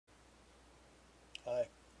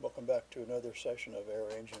welcome back to another session of Air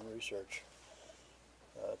Engine Research.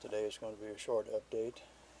 Today is going to be a short update,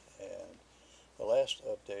 and the last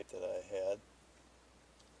update that I had,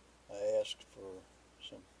 I asked for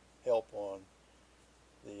some help on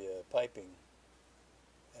the piping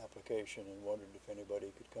application and wondered if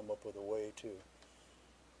anybody could come up with a way to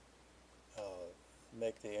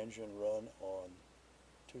make the engine run on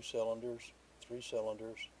 2 cylinders, 3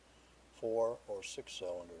 cylinders, 4 or 6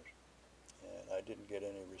 cylinders. And I didn't get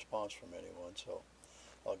any response from anyone, so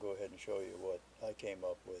I'll go ahead and show you what I came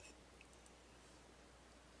up with.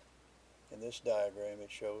 In this diagram it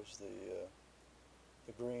shows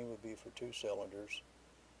the green would be for 2 cylinders.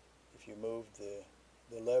 If you move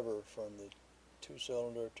the lever from the 2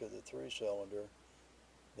 cylinder to the 3 cylinder,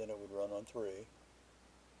 then it would run on 3.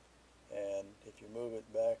 And if you move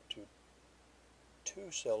it back to 2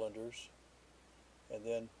 cylinders and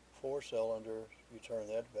then 4 cylinder, you turn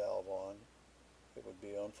that valve on, it would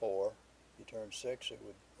be on 4. You turn 6, it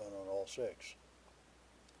would run on all 6.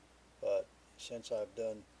 But since I've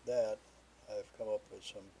done that, I've come up with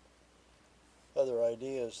some other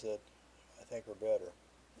ideas that I think are better.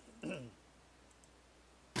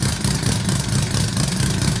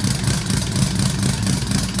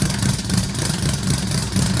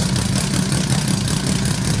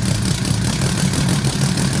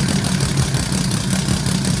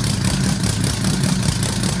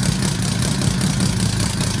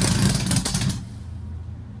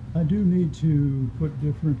 I do need to put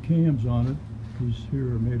different cams on it. These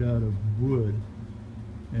here are made out of wood,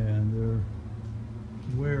 and they're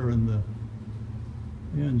wearing the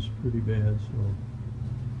ends pretty bad, so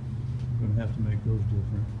I'm going to have to make those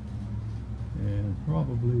different. And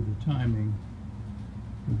probably the timing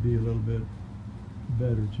would be a little bit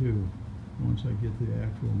better too, once I get the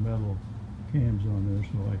actual metal cams on there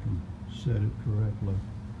so I can set it correctly.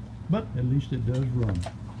 But at least it does run.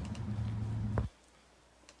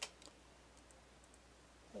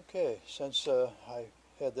 Okay, since I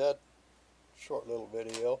had that short little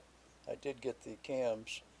video, I did get the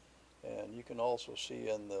cams, and you can also see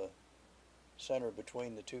in the center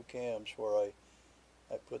between the 2 cams where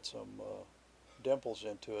I put some dimples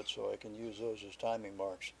into it so I can use those as timing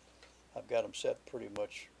marks. I've got them set pretty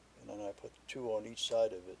much, and then I put 2 on each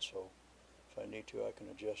side of it, so if I need to I can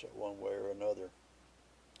adjust it one way or another.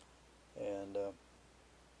 And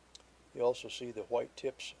you also see the white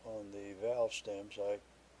tips on the valve stems.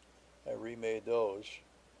 I remade those,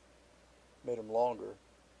 made them longer.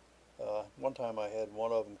 One time I had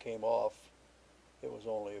one of them came off. It was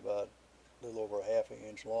only about a little over a ½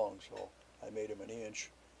 inch long, so I made them 1 inch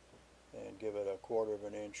and give it a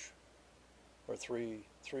 1/4 inch or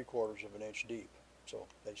 3/4 inch deep, so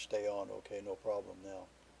they stay on okay, no problem now.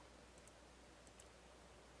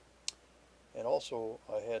 And also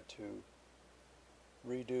I had to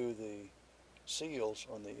redo the seals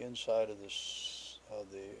on the inside of the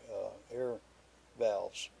air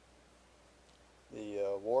valves.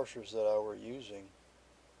 The washers that I were using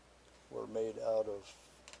were made out of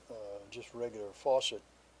just regular faucet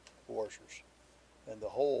washers, and the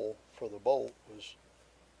hole for the bolt was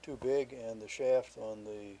too big, and the shaft on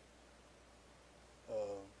the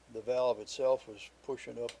valve itself was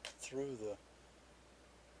pushing up through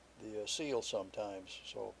the seal sometimes,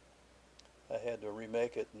 so I had to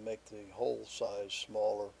remake it and make the hole size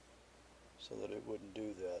smaller so that it wouldn't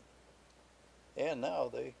do that. And now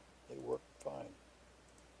they work fine.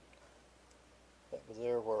 That was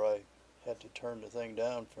there where I had to turn the thing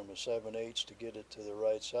down from a 7/8 to get it to the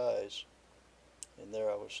right size, and there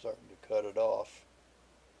I was starting to cut it off.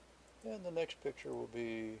 And the next picture will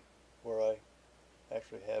be where I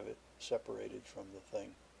actually have it separated from the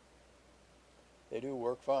thing. They do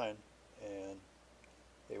work fine, and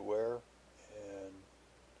they wear and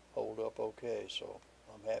hold up okay, so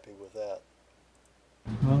I'm happy with that.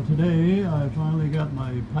 Well, today I finally got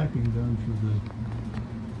my piping done for the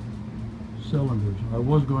cylinders. I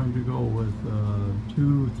was going to go with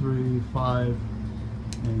 2, 3, 5,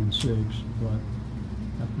 and 6, but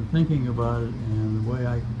after thinking about it and the way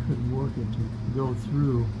I could work it to go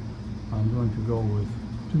through, I'm going to go with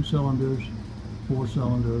 2 cylinders, 4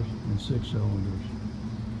 cylinders, and 6 cylinders.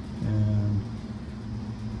 And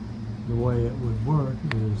the way it would work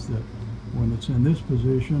is that when it's in this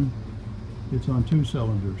position, it's on 2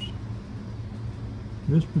 cylinders.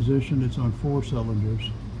 This position, it's on 4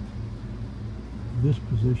 cylinders. This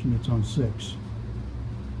position, it's on 6.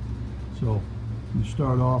 So you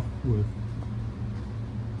start off with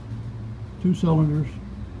 2 cylinders.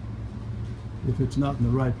 If it's not in the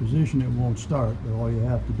right position, it won't start, but all you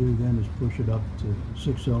have to do then is push it up to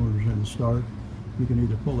 6 cylinders and start. You can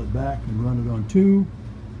either pull it back and run it on 2,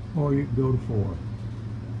 or you can go to 4.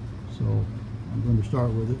 So I'm going to start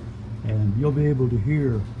with it, and you'll be able to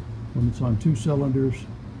hear when it's on 2 cylinders,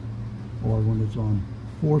 or when it's on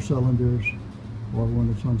 4 cylinders, or when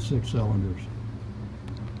it's on 6 cylinders.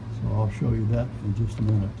 So I'll show you that in just a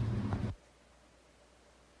minute.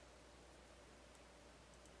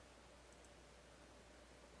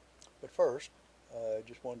 But first, I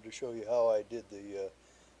just wanted to show you how I did the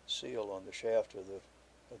seal on the shaft of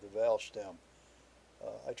the valve stem.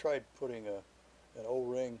 I tried putting an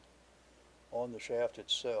O-ring on the shaft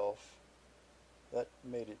itself. That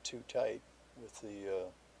made it too tight with the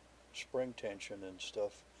spring tension and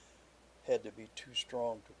stuff. Had to be too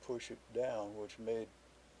strong to push it down, which made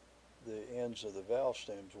the ends of the valve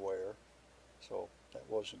stems wear. So that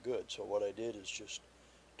wasn't good. So what I did is just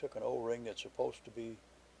took an O-ring that's supposed to be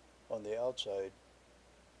on the outside,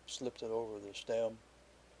 slipped it over the stem,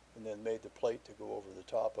 and then made the plate to go over the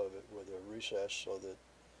top of it with a recess so that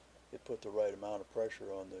it put the right amount of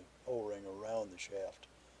pressure on the O-ring around the shaft.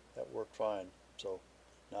 That worked fine, so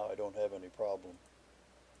now I don't have any problem.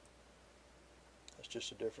 That's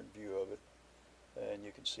just a different view of it, and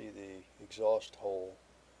you can see the exhaust hole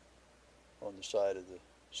on the side of the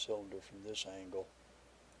cylinder from this angle.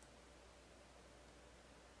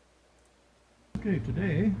 Okay,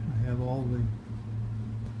 today I have all the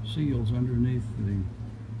seals underneath the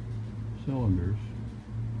cylinders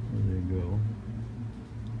where they go,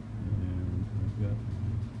 and I've got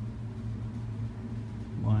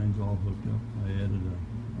lines all hooked up. I added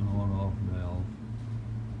an on-off valve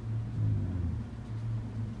and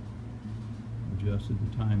adjusted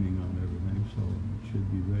the timing on everything, so it should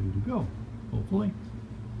be ready to go, hopefully.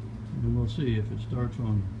 And we'll see if it starts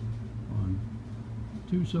on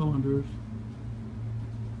 2 cylinders,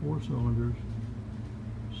 4 cylinders,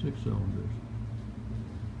 6 cylinders.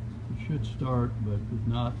 It should start, but if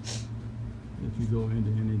not, if you go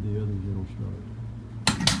into any of the others, it'll start.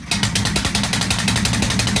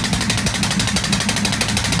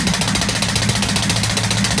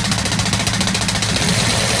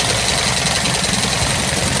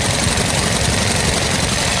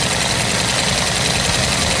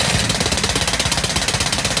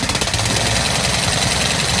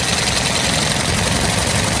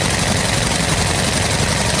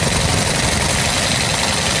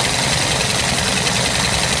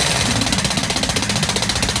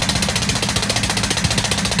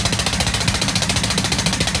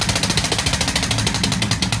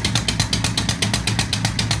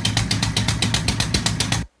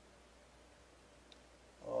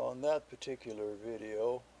 On that particular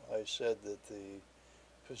video, I said that the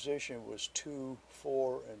position was 2,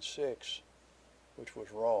 4, and 6, which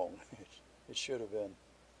was wrong. It should have been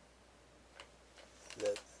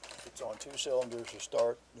that it's on 2 cylinders to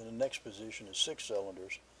start, then the next position is 6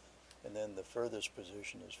 cylinders, and then the furthest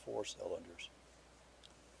position is 4 cylinders.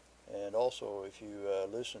 And also, if you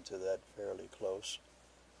listen to that fairly close,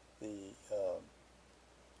 the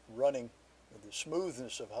running, the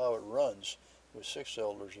smoothness of how it runs with 6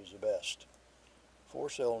 cylinders is the best. 4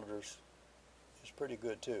 cylinders is pretty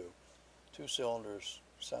good too. 2 cylinders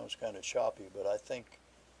sounds kind of choppy, but I think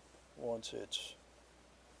once it's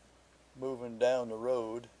moving down the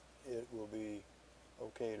road, it will be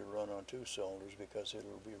okay to run on 2 cylinders because it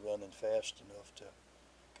will be running fast enough to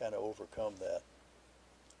kind of overcome that.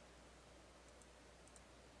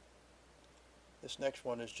 This next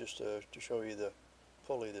one is just to show you the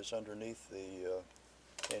pulley that's underneath the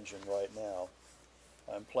engine right now.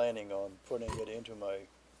 I'm planning on putting it into my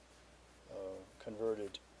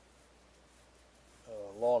converted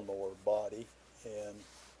lawnmower body, and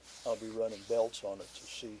I'll be running belts on it to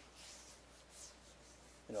see,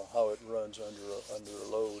 you know, how it runs under a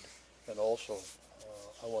load, and also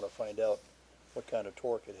I want to find out what kind of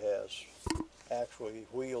torque it has, actually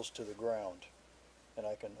wheels to the ground, and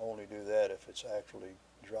I can only do that if it's actually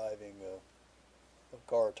driving a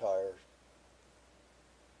car tire,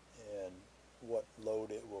 and what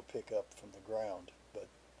load it will pick up from the ground. But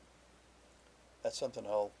that's something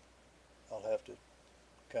I'll have to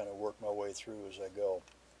kind of work my way through as I go.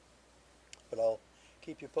 But I'll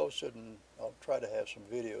keep you posted, and I'll try to have some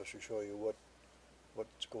videos to show you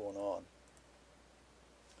what's going on.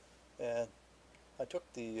 And I took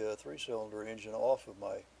the 3-cylinder engine off of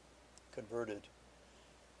my converted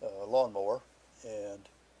lawnmower, and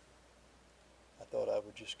I thought I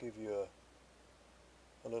would just give you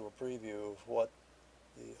a little preview of what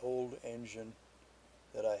the old engine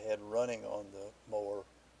that I had running on the mower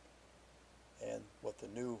and what the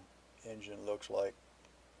new engine looks like.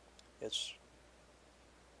 It's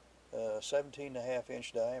 17.5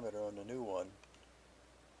 inch diameter on the new one,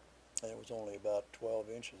 and it was only about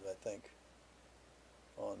 12 inches, I think,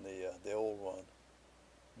 on the old one.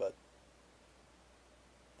 But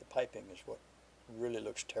piping is what really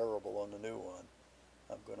looks terrible on the new one.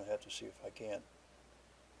 I'm going to have to see if I can't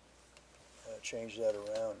change that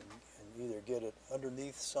around and either get it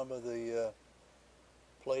underneath some of the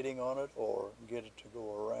plating on it, or get it to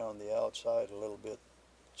go around the outside a little bit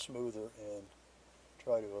smoother and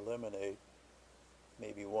try to eliminate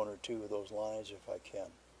maybe one or two of those lines if I can.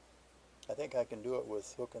 I think I can do it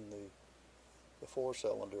with hooking the four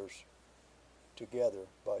cylinders together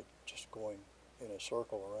by just going in a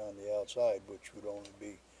circle around the outside, which would only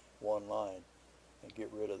be one line, and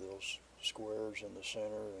get rid of those squares in the center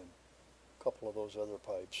and a couple of those other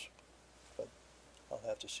pipes. But I'll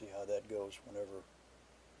have to see how that goes whenever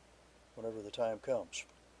the time comes.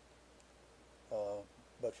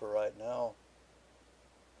 But for right now,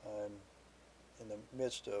 I'm in the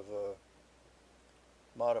midst of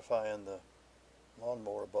modifying the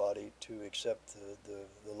lawnmower body to accept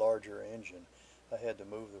the larger engine. I had to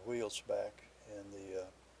move the wheels back and the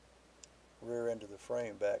rear end of the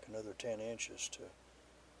frame back another 10 inches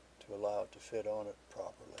to allow it to fit on it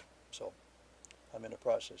properly. So I'm in the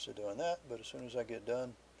process of doing that, but as soon as I get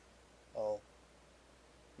done, I'll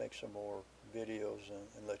make some more videos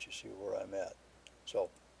and let you see where I'm at. So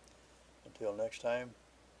until next time,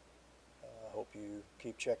 I hope you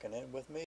keep checking in with me.